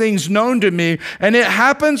 makes things known to me, and it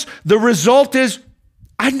happens, the result is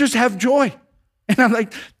I just have joy. And I'm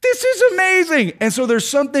like, this is amazing. And so there's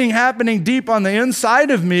something happening deep on the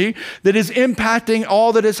inside of me that is impacting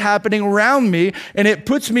all that is happening around me. And it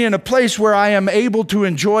puts me in a place where I am able to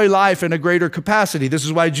enjoy life in a greater capacity. This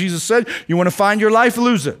is why Jesus said, you want to find your life,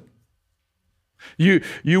 lose it.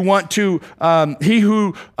 You want to, he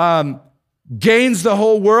who gains the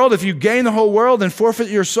whole world, if you gain the whole world and forfeit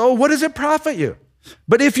your soul, what does it profit you?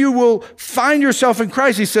 But if you will find yourself in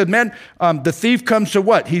Christ, he said, man, the thief comes to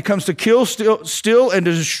what? He comes to kill, steal, and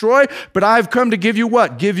to destroy, but I've come to give you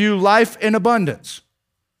what? Give you life in abundance.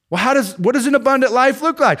 Well, what does an abundant life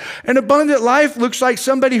look like? An abundant life looks like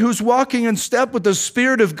somebody who's walking in step with the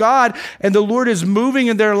Spirit of God, and the Lord is moving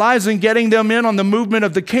in their lives and getting them in on the movement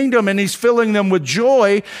of the kingdom, and he's filling them with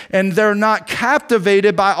joy, and they're not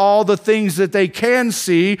captivated by all the things that they can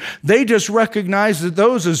see. They just recognize that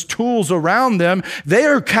those as tools around them. They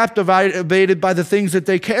are captivated by the things that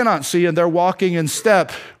they cannot see, and they're walking in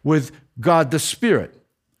step with God the Spirit,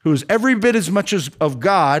 who is every bit as much of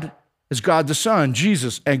God as God the Son,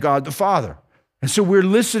 Jesus, and God the Father. And so we're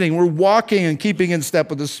listening, we're walking and keeping in step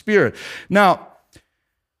with the Spirit. Now,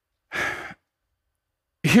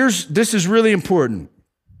 this is really important,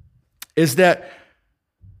 is that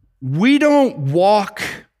we don't walk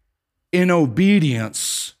in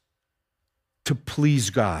obedience to please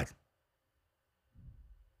God.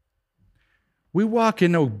 We walk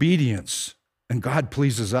in obedience and God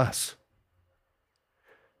pleases us.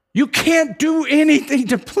 You can't do anything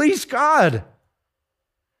to please God.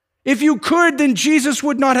 If you could, then Jesus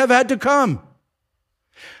would not have had to come.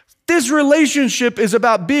 This relationship is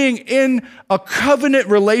about being in a covenant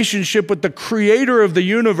relationship with the creator of the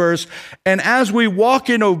universe. And as we walk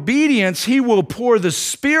in obedience, he will pour the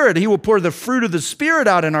Spirit. He will pour the fruit of the Spirit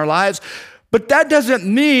out in our lives. But that doesn't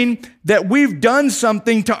mean that we've done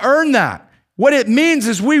something to earn that. What it means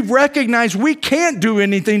is we recognize we can't do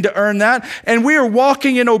anything to earn that, and we are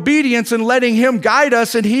walking in obedience and letting him guide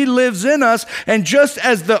us, and he lives in us. And just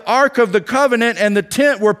as the Ark of the Covenant and the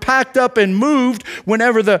tent were packed up and moved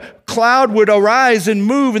whenever the cloud would arise and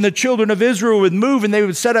move, and the children of Israel would move, and they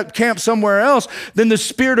would set up camp somewhere else, then the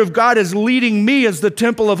Spirit of God is leading me as the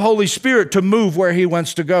temple of Holy Spirit to move where he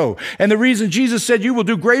wants to go. And the reason Jesus said, you will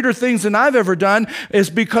do greater things than I've ever done,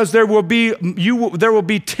 is because there will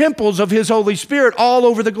be temples of his Holy Spirit all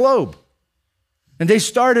over the globe. And they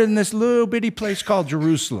started in this little bitty place called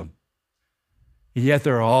Jerusalem. And yet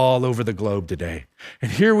they're all over the globe today.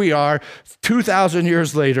 And here we are 2,000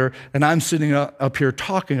 years later, and I'm sitting up here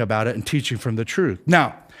talking about it and teaching from the truth.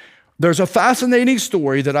 Now, there's a fascinating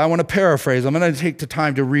story that I want to paraphrase. I'm going to take the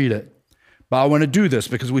time to read it, but I want to do this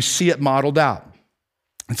because we see it modeled out.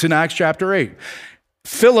 It's in Acts chapter 8.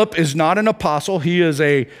 Philip is not an apostle. He is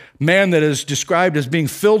a man that is described as being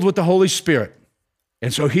filled with the Holy Spirit.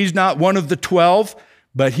 And so he's not one of the 12,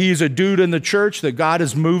 but he's a dude in the church that God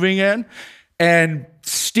is moving in. And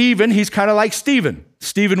Stephen, he's kind of like Stephen.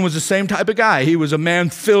 Stephen was the same type of guy. He was a man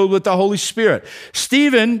filled with the Holy Spirit.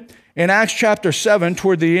 Stephen, in Acts chapter 7,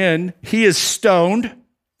 toward the end, he is stoned.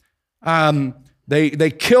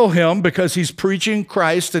 They kill him because he's preaching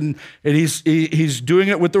Christ, and he's doing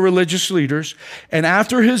it with the religious leaders. And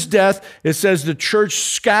after his death, it says the church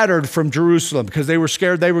scattered from Jerusalem because they were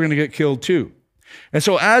scared they were going to get killed too. And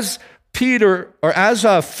so as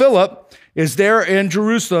Philip is there in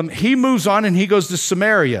Jerusalem, he moves on and he goes to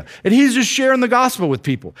Samaria. And he's just sharing the gospel with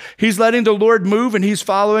people. He's letting the Lord move, and he's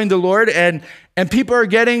following the Lord, and people are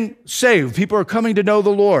getting saved. People are coming to know the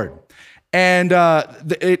Lord. And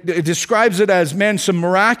it describes it as, man, some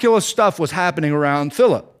miraculous stuff was happening around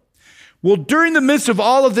Philip. Well, during the midst of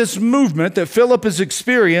all of this movement that Philip has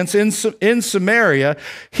experienced in Samaria,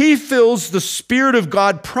 he feels the Spirit of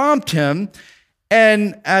God prompt him.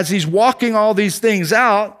 And as he's walking all these things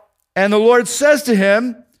out, and the Lord says to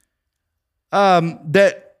him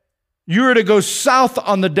that you're to go south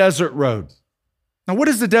on the desert road. Now, what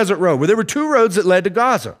is the desert road? Well, there were two roads that led to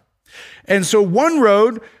Gaza. And so one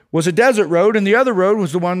road was a desert road, and the other road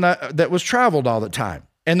was the one that was traveled all the time.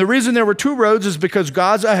 And the reason there were two roads is because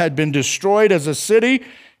Gaza had been destroyed as a city,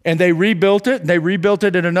 and they rebuilt it. They rebuilt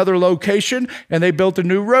it in another location, and they built a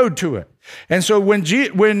new road to it. And so when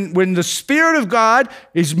the Spirit of God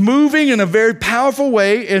is moving in a very powerful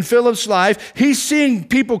way in Philip's life, he's seeing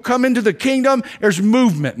people come into the kingdom. There's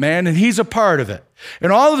movement, man, and he's a part of it.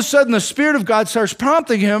 And all of a sudden, the Spirit of God starts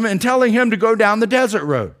prompting him and telling him to go down the desert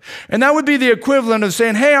road. And that would be the equivalent of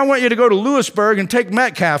saying, hey, I want you to go to Lewisburg and take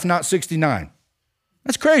Metcalf, not 69.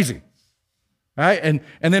 That's crazy. Right? And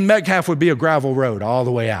then Metcalf would be a gravel road all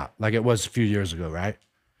the way out, like it was a few years ago, right?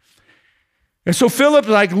 And so Philip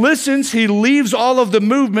listens, he leaves all of the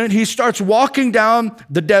movement, he starts walking down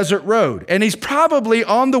the desert road. And he's probably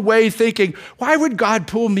on the way thinking, why would God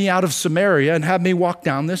pull me out of Samaria and have me walk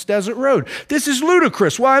down this desert road? This is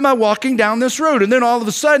ludicrous. Why am I walking down this road? And then all of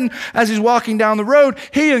a sudden, as he's walking down the road,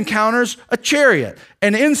 he encounters a chariot.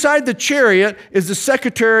 And inside the chariot is the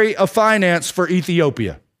Secretary of Finance for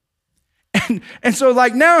Ethiopia. And so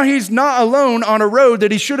now he's not alone on a road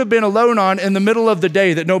that he should have been alone on in the middle of the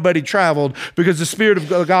day that nobody traveled, because the Spirit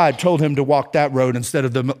of God told him to walk that road instead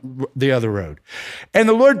of the other road. And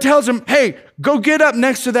the Lord tells him, hey, go get up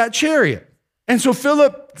next to that chariot. And so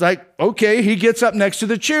Philip's like, okay, he gets up next to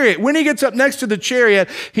the chariot. When he gets up next to the chariot,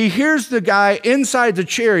 he hears the guy inside the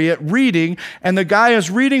chariot reading, and the guy is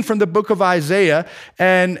reading from the book of Isaiah.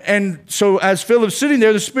 And so as Philip's sitting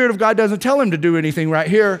there, the Spirit of God doesn't tell him to do anything right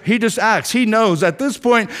here. He just acts. He knows at this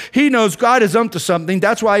point, he knows God is up to something.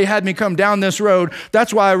 That's why he had me come down this road.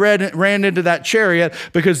 That's why I ran into that chariot,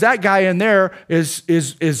 because that guy in there is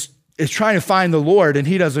trying to find the Lord, and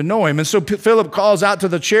he doesn't know him. And so Philip calls out to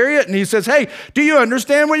the chariot, and he says, hey, do you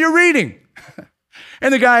understand what you're reading?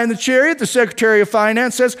 And the guy in the chariot, the Secretary of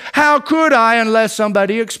Finance, says, how could I unless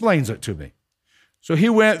somebody explains it to me? So he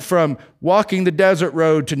went from walking the desert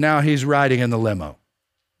road to now he's riding in the limo.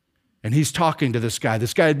 And he's talking to this guy.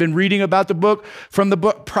 This guy had been reading about the book from the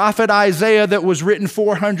book prophet Isaiah that was written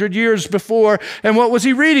 400 years before. And what was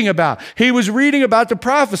he reading about? He was reading about the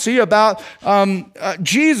prophecy about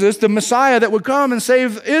Jesus, the Messiah that would come and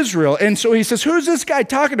save Israel. And so he says, who's this guy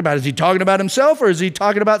talking about? Is he talking about himself, or is he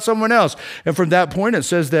talking about someone else? And from that point, it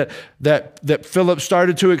says that Philip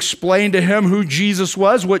started to explain to him who Jesus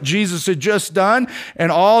was, what Jesus had just done,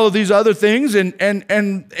 and all of these other things. And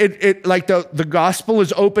it like the gospel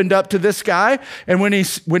is opened up to this guy, and when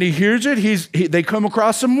he hears it, they come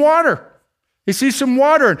across some water. He sees some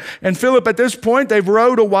water, and Philip at this point, they've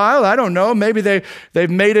rowed a while. I don't know, maybe they've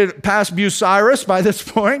made it past Bucyrus by this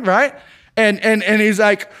point, right? And he's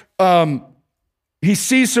like, he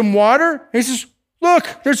sees some water. He says, look,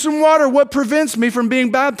 there's some water. What prevents me from being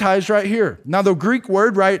baptized right here? Now, the Greek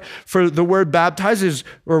word, right, for the word baptize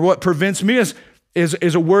or what prevents me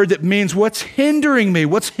is a word that means what's hindering me,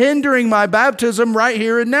 what's hindering my baptism right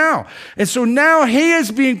here and now. And so now he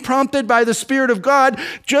is being prompted by the Spirit of God,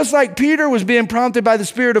 just like Peter was being prompted by the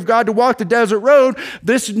Spirit of God to walk the desert road.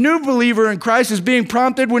 This new believer in Christ is being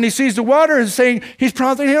prompted when he sees the water and saying, he's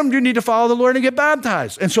prompting him, you need to follow the Lord and get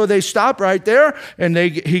baptized. And so they stop right there, and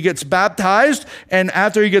he gets baptized. And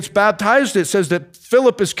after he gets baptized, it says that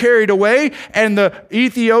Philip is carried away, and the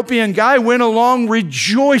Ethiopian guy went along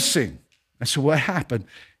rejoicing. And so what happened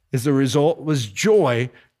is the result was joy,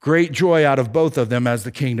 great joy out of both of them as the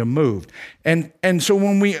kingdom moved. And so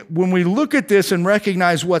when we look at this and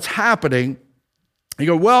recognize what's happening, you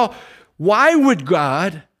go, well, why would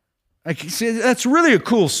God, like you see, that's really a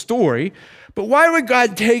cool story, but why would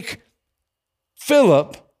God take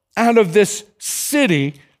Philip out of this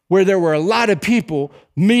city where there were a lot of people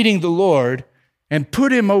meeting the Lord and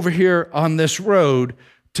put him over here on this road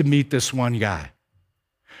to meet this one guy?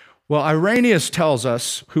 Well, Irenaeus tells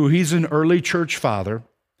us, he's an early church father,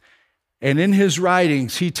 and in his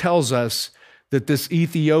writings, he tells us that this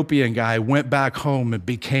Ethiopian guy went back home and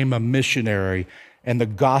became a missionary, and the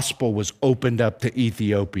gospel was opened up to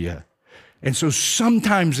Ethiopia. And so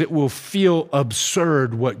sometimes it will feel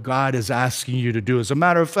absurd what God is asking you to do. As a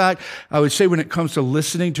matter of fact, I would say when it comes to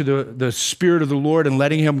listening to the Spirit of the Lord and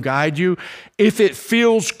letting him guide you, if it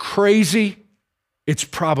feels crazy, it's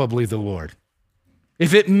probably the Lord.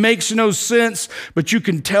 If it makes no sense, but you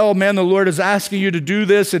can tell, man, the Lord is asking you to do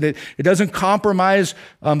this, and it doesn't compromise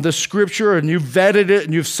the scripture, and you've vetted it,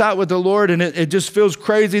 and you've sat with the Lord, and it just feels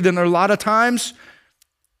crazy, then a lot of times,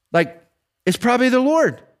 like, it's probably the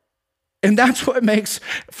Lord. And that's what makes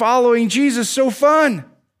following Jesus so fun.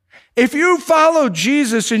 If you follow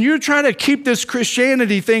Jesus and you try to keep this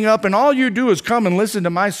Christianity thing up, and all you do is come and listen to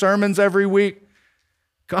my sermons every week,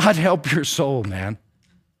 God help your soul, man.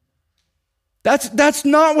 That's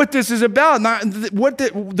not what this is about.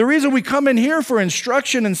 The reason we come in here for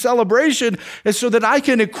instruction and celebration is so that I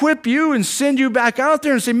can equip you and send you back out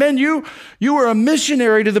there and say, man, you are a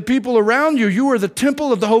missionary to the people around you. You are the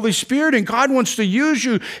temple of the Holy Spirit, and God wants to use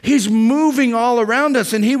you. He's moving all around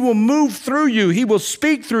us, and he will move through you. He will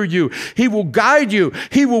speak through you. He will guide you.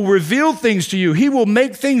 He will reveal things to you. He will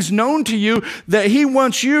make things known to you that he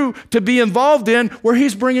wants you to be involved in, where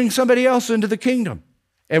he's bringing somebody else into the kingdom.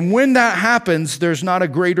 And when that happens, there's not a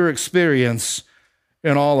greater experience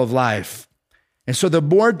in all of life. And so the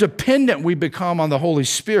more dependent we become on the Holy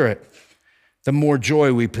Spirit, the more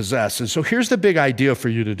joy we possess. And so here's the big idea for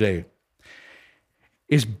you today,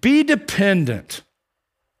 is be dependent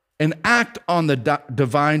and act on the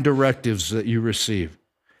divine directives that you receive.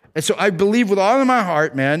 And so I believe with all of my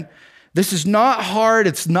heart, man, this is not hard.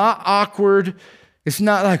 It's not awkward. It's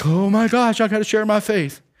not like, oh my gosh, I got to share my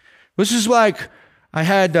faith. This is like, we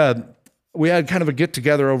had kind of a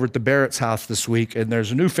get-together over at the Barrett's house this week, and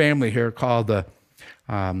there's a new family here called the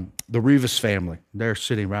Rivas family. They're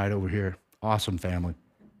sitting right over here. Awesome family.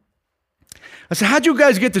 I said, how'd you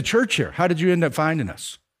guys get to church here? How did you end up finding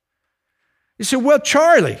us? He said, well,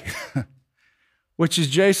 Charlie, which is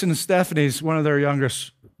Jason and Stephanie's, one of their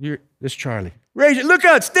youngest. This Charlie. Raise it. Look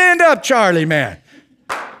out. Stand up, Charlie, man.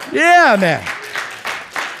 Yeah, man.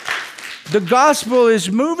 the gospel is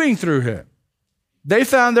moving through him. They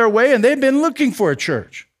found their way, and they've been looking for a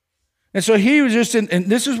church. And so he was just and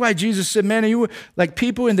this is why Jesus said, man, you like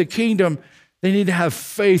people in the kingdom, they need to have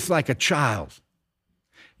faith like a child.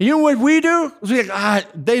 You know what we do? We're like,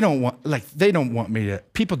 they don't want me to,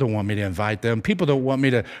 people don't want me to invite them. People don't want me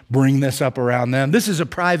to bring this up around them. This is a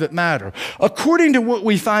private matter. According to what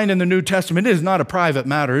we find in the New Testament, it is not a private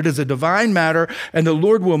matter. It is a divine matter, and the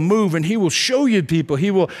Lord will move, and he will show you people. He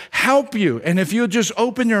will help you. And if you'll just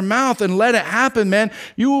open your mouth and let it happen, man,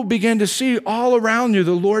 you will begin to see all around you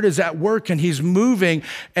the Lord is at work, and he's moving,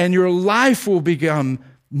 and your life will become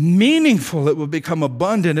meaningful. It will become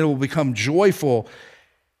abundant. It will become joyful.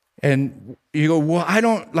 And you go, well, I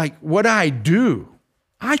don't like what I do.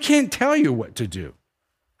 I can't tell you what to do.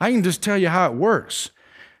 I can just tell you how it works.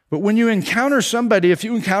 But when you encounter somebody, if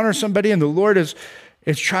you encounter somebody and the Lord is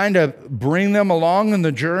trying to bring them along in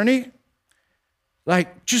the journey,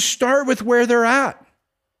 like just start with where they're at.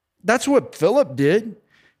 That's what Philip did.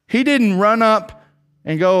 He didn't run up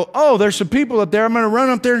and go, oh, there's some people up there. I'm going to run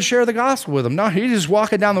up there and share the gospel with them. No, he's just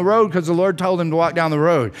walking down the road because the Lord told him to walk down the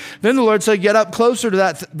road. Then the Lord said, get up closer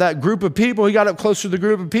to that group of people. He got up closer to the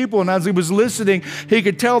group of people, and as he was listening, he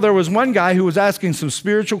could tell there was one guy who was asking some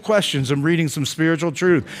spiritual questions and reading some spiritual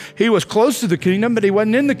truth. He was close to the kingdom, but he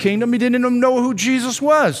wasn't in the kingdom. He didn't even know who Jesus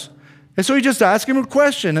was. And so he just asked him a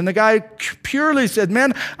question, and the guy purely said,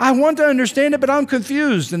 man, I want to understand it, but I'm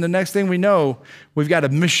confused. And the next thing we know, we've got a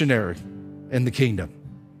missionary in the kingdom.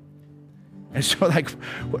 And so like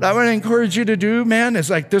what I want to encourage you to do, man, is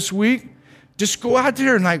like this week, just go out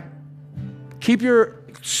there and like keep your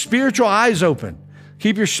spiritual eyes open.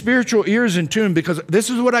 Keep your spiritual ears in tune, because this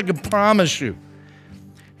is what I can promise you,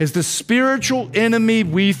 is the spiritual enemy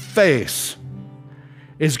we face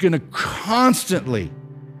is going to constantly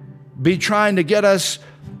be trying to get us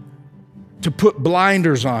to put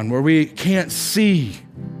blinders on where we can't see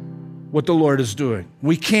what the Lord is doing.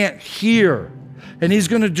 We can't hear. And he's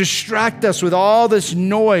going to distract us with all this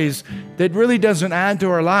noise that really doesn't add to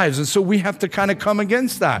our lives. And so we have to kind of come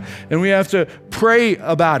against that. And we have to pray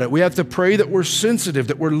about it. We have to pray that we're sensitive,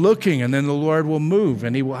 that we're looking, and then the Lord will move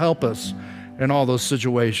and he will help us in all those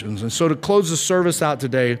situations. And so to close the service out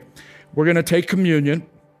today, we're going to take communion.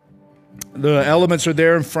 The elements are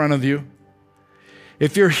there in front of you.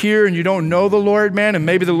 If you're here and you don't know the Lord, man, and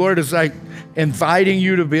maybe the Lord is like inviting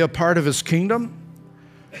you to be a part of his kingdom,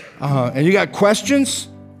 and you got questions,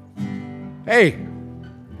 hey,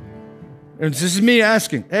 and this is me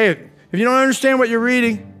asking, hey, if you don't understand what you're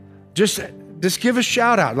reading, just give a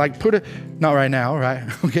shout out. Like not right now, right?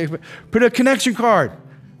 Okay, but put a connection card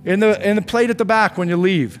in the plate at the back when you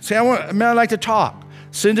leave. Say, I'd like to talk.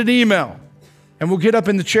 Send an email, and we'll get up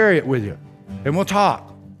in the chariot with you, and we'll talk.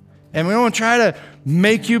 And we don't try to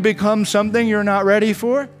make you become something you're not ready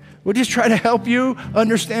for. We'll just try to help you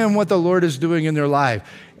understand what the Lord is doing in your life.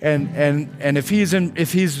 And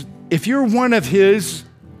if you're one of his,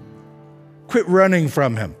 quit running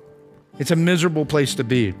from him. It's a miserable place to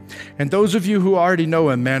be. And those of you who already know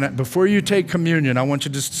him, man, before you take communion, I want you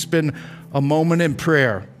to just spend a moment in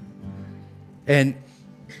prayer and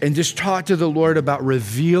just talk to the Lord about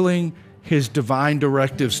revealing his divine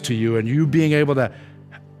directives to you, and you being able to,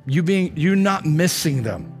 you not missing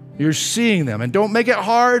them. You're seeing them. And don't make it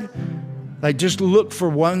hard. Like, just look for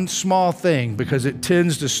one small thing, because it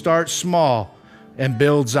tends to start small and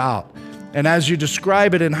builds out. And as you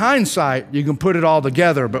describe it in hindsight, you can put it all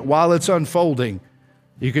together. But while it's unfolding,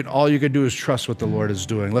 all you can do is trust what the Lord is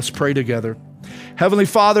doing. Let's pray together. Heavenly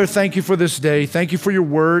Father, thank you for this day. Thank you for your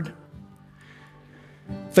word.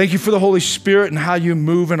 Thank you for the Holy Spirit and how you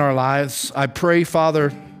move in our lives. I pray,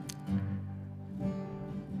 Father,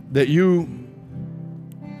 that you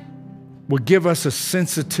will give us a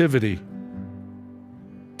sensitivity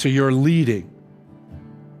to your leading,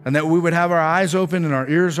 and that we would have our eyes open and our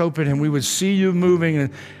ears open, and we would see you moving,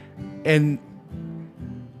 and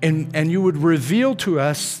you would reveal to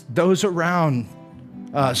us those around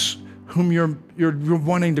us whom you're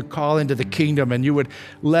wanting to call into the kingdom, and you would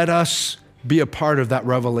let us be a part of that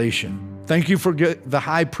revelation. Thank you for the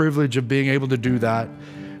high privilege of being able to do that.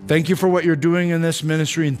 Thank you for what you're doing in this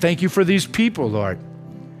ministry, and thank you for these people, Lord.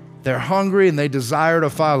 They're hungry and they desire to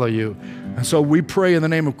follow you. And so we pray in the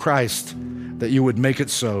name of Christ that you would make it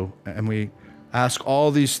so. And we ask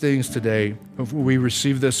all these things today before we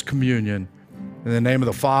receive this communion in the name of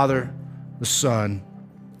the Father, the Son,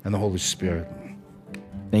 and the Holy Spirit.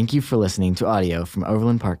 Thank you for listening to audio from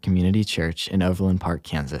Overland Park Community Church in Overland Park,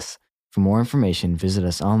 Kansas. For more information, visit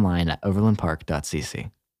us online at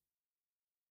overlandpark.cc.